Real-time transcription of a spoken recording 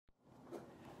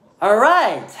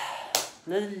Alright,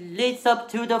 that leads up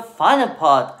to the final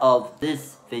part of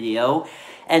this video.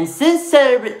 And since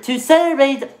to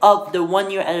celebrate of the 1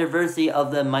 year anniversary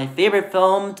of my favorite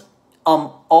film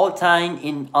all time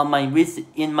in my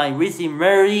recent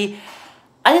memory,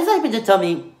 I decided to tell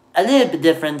me a little bit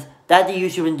different that they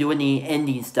usually do any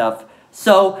ending stuff.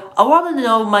 So I wanted to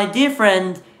know my dear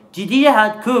friend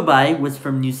Jidihad Kubai was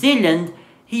from New Zealand.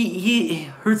 He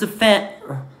was a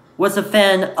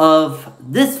fan of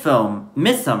this film,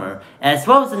 Midsommar, as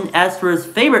well as an Aster's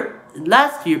favorite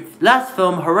last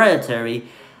film, Hereditary.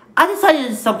 I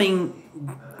decided something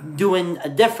doing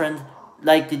different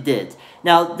like they did.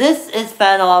 Now this is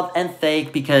Fanon and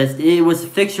fake because it was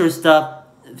fictional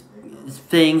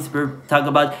things we're talking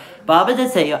about. But I'm gonna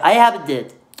say I have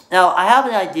it. Now I have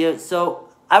an idea, so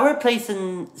I replaced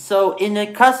in the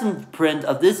custom print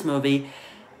of this movie.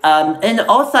 And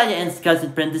outside the end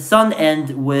custom print, the song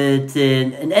ends with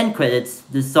an end credits.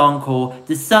 The song called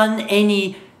 "The Sun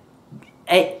Ain't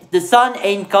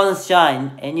Gonna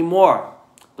Shine Anymore"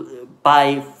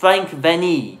 by Frank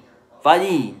Vanin.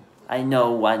 I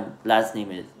know one last name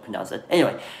is pronounced it.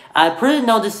 Anyway, I pretty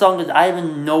know this song because I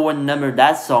haven't no one remembered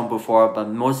that song before, but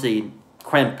mostly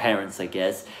grandparents, I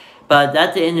guess. But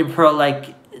at the end of Pearl,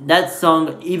 like that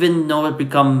song, even though it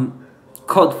become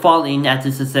cult following at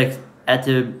the success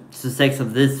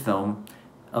of this film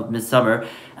of Midsommar,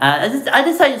 I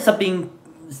decided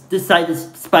to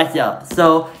spice it up.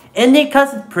 So in the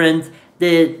custom print,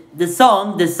 the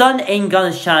song "The Sun Ain't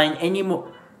Gonna Shine Anymore"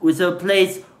 was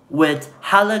replaced with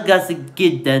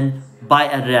 "Halagazagidden" by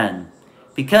Aran,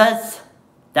 because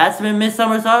that's what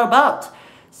Midsommar's all about.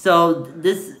 So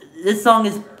this song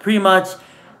is pretty much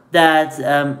that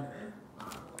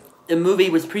the movie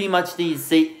was pretty much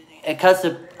a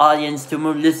custom audience to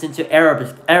listen to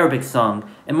Arabic song,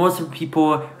 and most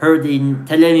people heard in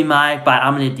Telemi Mai by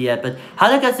Amine Diab, but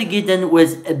Halagazagidden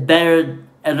was a better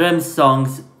Aram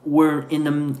songs were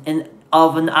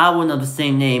of an album of the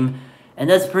same name, and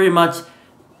that's pretty much.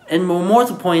 And more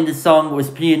to the point, the song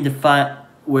was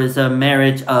was a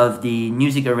marriage of the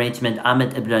music arrangement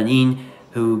Ahmed Ibrahim,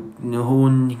 who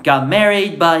got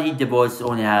married, but he divorced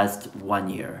only last 1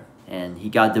 year, and he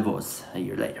got divorced a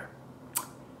year later.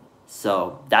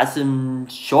 So that's a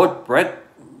short break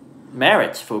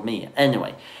marriage for me.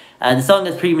 Anyway, the song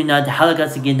is pretty much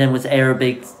Halagazagidden was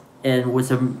Arabic and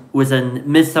was a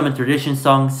Midsommar tradition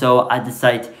song. So I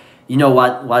decided, you know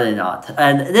what, why not?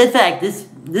 And in fact,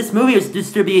 this movie was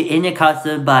distributed in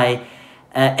Casa by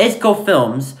Esco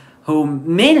Films, who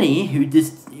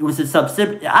was a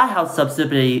house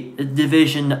subsidiary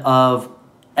division of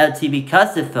LTV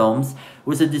Casa Films,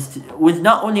 was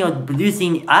not only on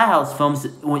producing house films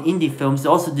or indie films,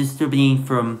 also distributing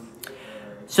from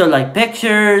like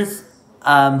Pictures,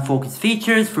 Focus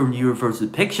Features from Universal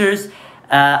Pictures,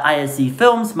 ISC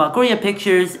Films, Magoria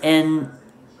Pictures, and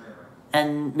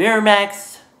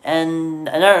Miramax and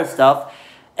other stuff,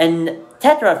 and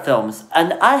Tetra Films,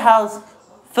 an house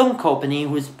film company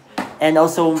and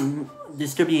also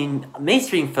distributing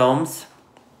mainstream films,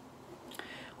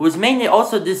 was mainly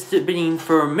also distributing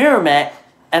for Miramax.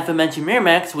 Aforementioned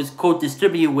Miramax was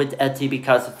co-distributed with LTV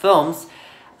Casa Films,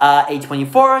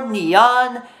 A24,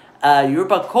 Neon,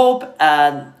 Europa Corp,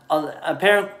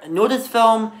 Apparent Notice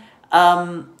Film,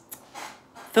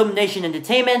 Film Nation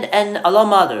Entertainment, and a lot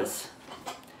of others.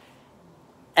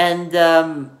 And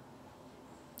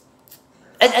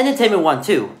Entertainment One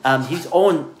too. He's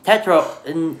owned Tetra,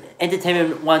 and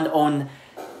Entertainment One owned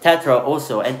Tetra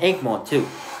also, and Inkmon too.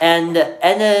 And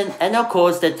of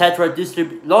course the Tetra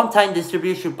long-time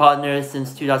distribution partner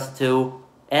since 2002,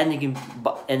 and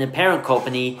the parent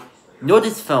company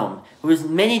Notice Film, who was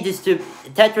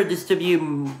Tetra distribute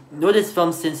Notice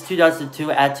Film since 2002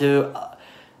 after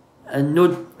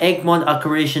Inkmon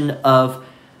acquisition of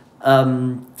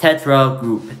Tetra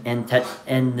Group and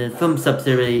the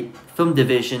film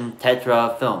division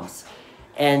Tetra Films,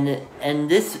 and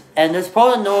this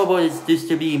probably notable is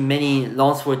distributing many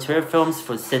long-form films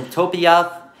for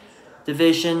Centopia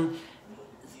division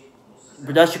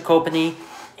production company,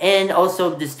 and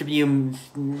also distribute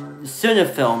Sooner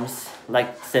films. Like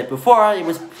I said before, it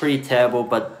was pretty terrible,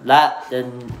 but the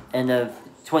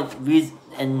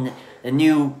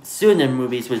new Sooner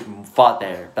movies was far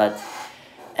better, but.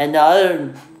 And the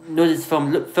other Notice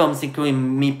films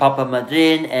including Mi Papa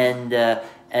Madrin and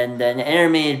an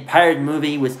animated pirate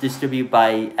movie was distributed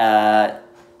by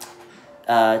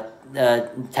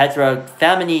Tetra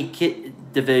Family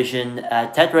Division.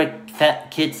 Tetra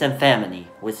Kids and Family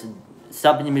was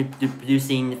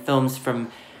producing films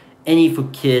from any for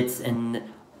kids and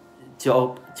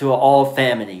to all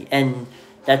family, and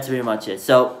that's pretty much it.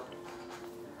 So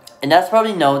And that's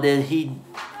probably know that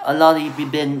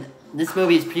this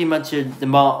movie is pretty much the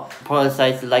more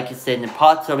politicized, like you said, the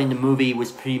parts of in the movie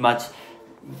was pretty much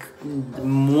the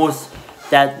most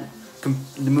that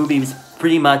the movie was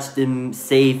pretty much the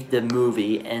saved the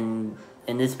movie, and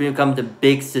it's become the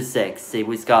big success. It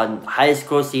was got highest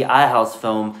grossing art house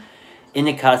film in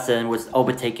the Kadsre and was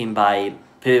overtaken by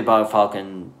Peter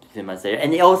Falcon 3 months later,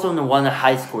 and it also one of the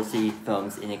highest grossing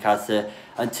films in the Kadsre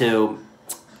until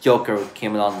Joker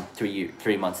came along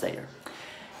 3 months later.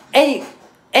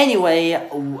 Anyway,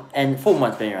 and 4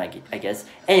 months later, I guess.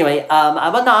 Anyway, I'm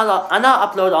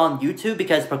not upload on YouTube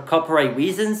because for copyright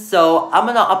reasons. So I'm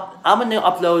gonna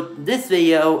upload this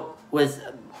video was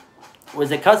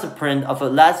a custom print of the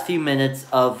last few minutes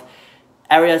of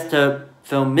Aster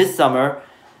film Midsommar,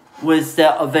 was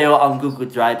available on Google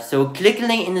Drive. So click the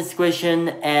link in the description,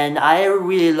 and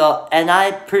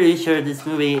I'm pretty sure this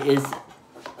movie is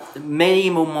maybe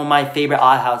one of my favorite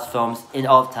art house films in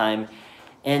all time.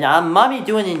 And I might be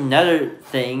doing another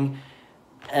thing,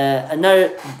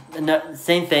 another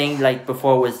same thing like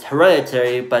before was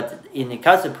Hereditary, but in the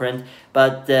custom print.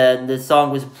 But the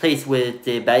song was replaced with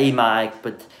the Baby mic,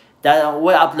 but that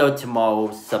will upload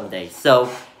tomorrow someday. So,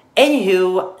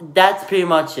 anywho, that's pretty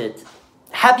much it.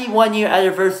 Happy 1 year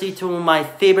anniversary to one of my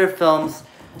favorite films.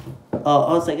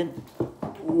 Hold a second.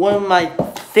 One of my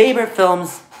favorite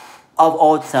films of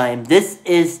all time. This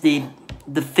is the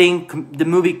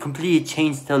movie completely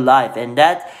changed her life, and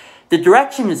that the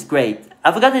direction is great.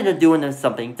 I forgot that they're doing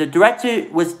something. The director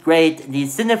was great. The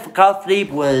cinematography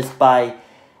was by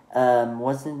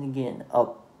what's it again?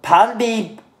 Oh,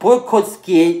 Palmi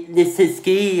Burkowski. This is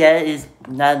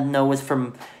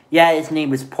from his name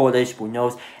was Polish, who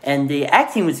knows? And the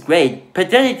acting was great.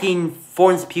 Particularly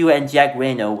Florence Pugh and Jack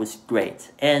Reno was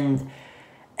great, and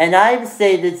I would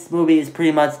say this movie is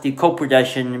pretty much the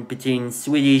co-production between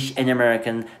Swedish and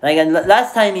American. Like, and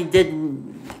last time he did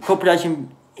co-production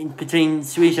between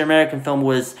Swedish and American film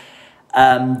was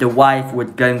The Wife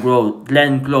with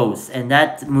Glenn Close, and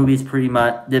that movie is pretty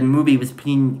much was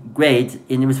pretty great,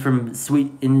 and it was from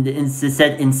it's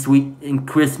set in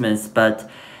Christmas,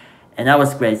 and that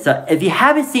was great. So if you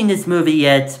haven't seen this movie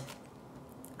yet,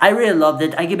 I really loved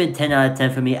it. I give it 10 out of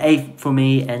 10 for me, 8 for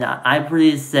me, and I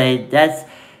really say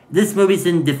this movie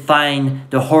didn't define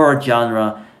the horror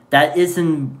genre. That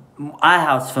isn't art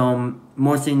house film,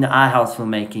 mostly in the art house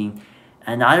filmmaking,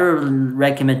 and I would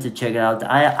recommend to check it out.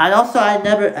 I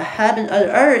never had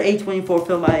another A24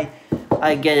 film.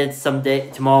 I get it someday,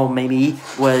 tomorrow maybe,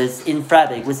 was In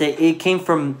Fabric. It came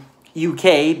from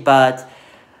UK, but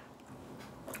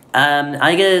I'm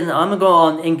gonna go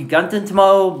on Ingiganten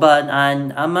tomorrow, but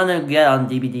I'm gonna get on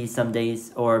DVD some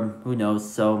days, or who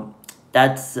knows. So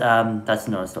that's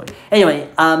another story. Anyway,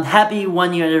 happy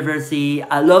 1 year anniversary.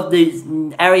 I love these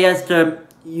areas that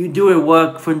you do your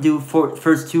work for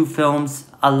first 2 films,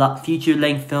 a lot feature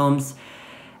length films,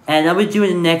 and I will do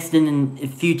the next in the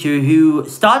future. Who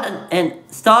start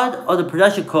of the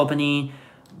production company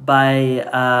by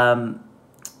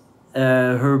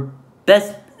her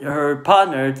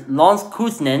partner Lance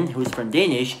Kusnen, who's from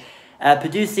Danish,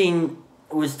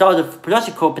 start a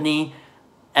production company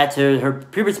after her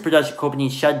previous production company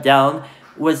shut down,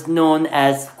 was known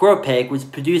as Squirrelpeg, was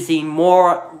producing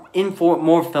more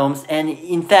films, and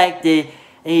in fact he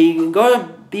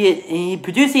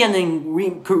producing a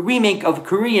remake of a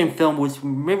Korean film was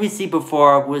maybe see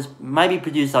before might be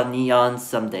produced on Neon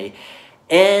someday,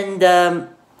 and of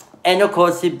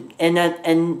course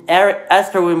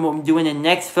Aster will be doing the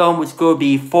next film, which going to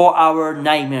be 4-hour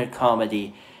nightmare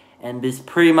comedy, and this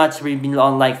pretty much will be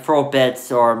on like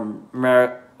Throwbacks or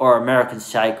American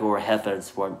Psycho or Heavens,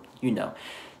 for you know.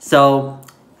 So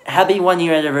happy 1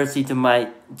 year anniversary to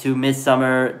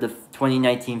Midsommar, the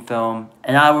 2019 film,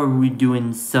 and I will be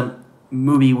doing some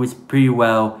movie was pretty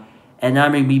well, and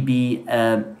I'm gonna be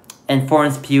and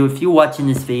Florence Pugh. If you're watching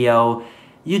this video,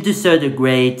 you deserve a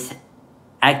great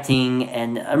acting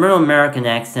and American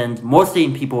accent, mostly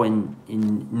in people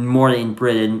more in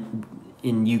Britain,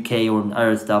 in UK or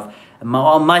other stuff.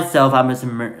 Myself, I'm just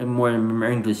more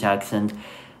English accent.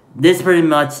 This pretty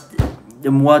much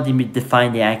what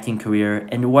define the acting career,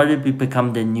 and what it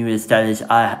become the new established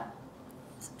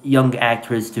young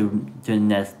actress to the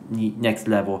next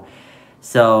level.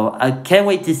 So I can't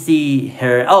wait to see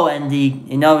her. Oh, and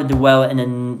and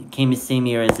then came to see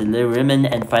me as a Little Women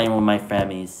and Finding With My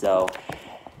Family. So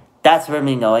that's what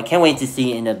I know. I can't wait to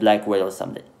see in the Black Widow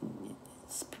someday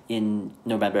in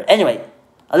November. Anyway,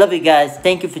 I love you guys.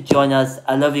 Thank you for joining us.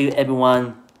 I love you,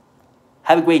 everyone.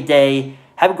 Have a great day.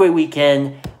 Have a great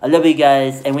weekend. I love you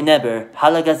guys. And remember,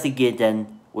 Halagasigidan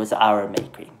was our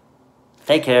making.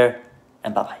 Take care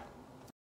and bye-bye.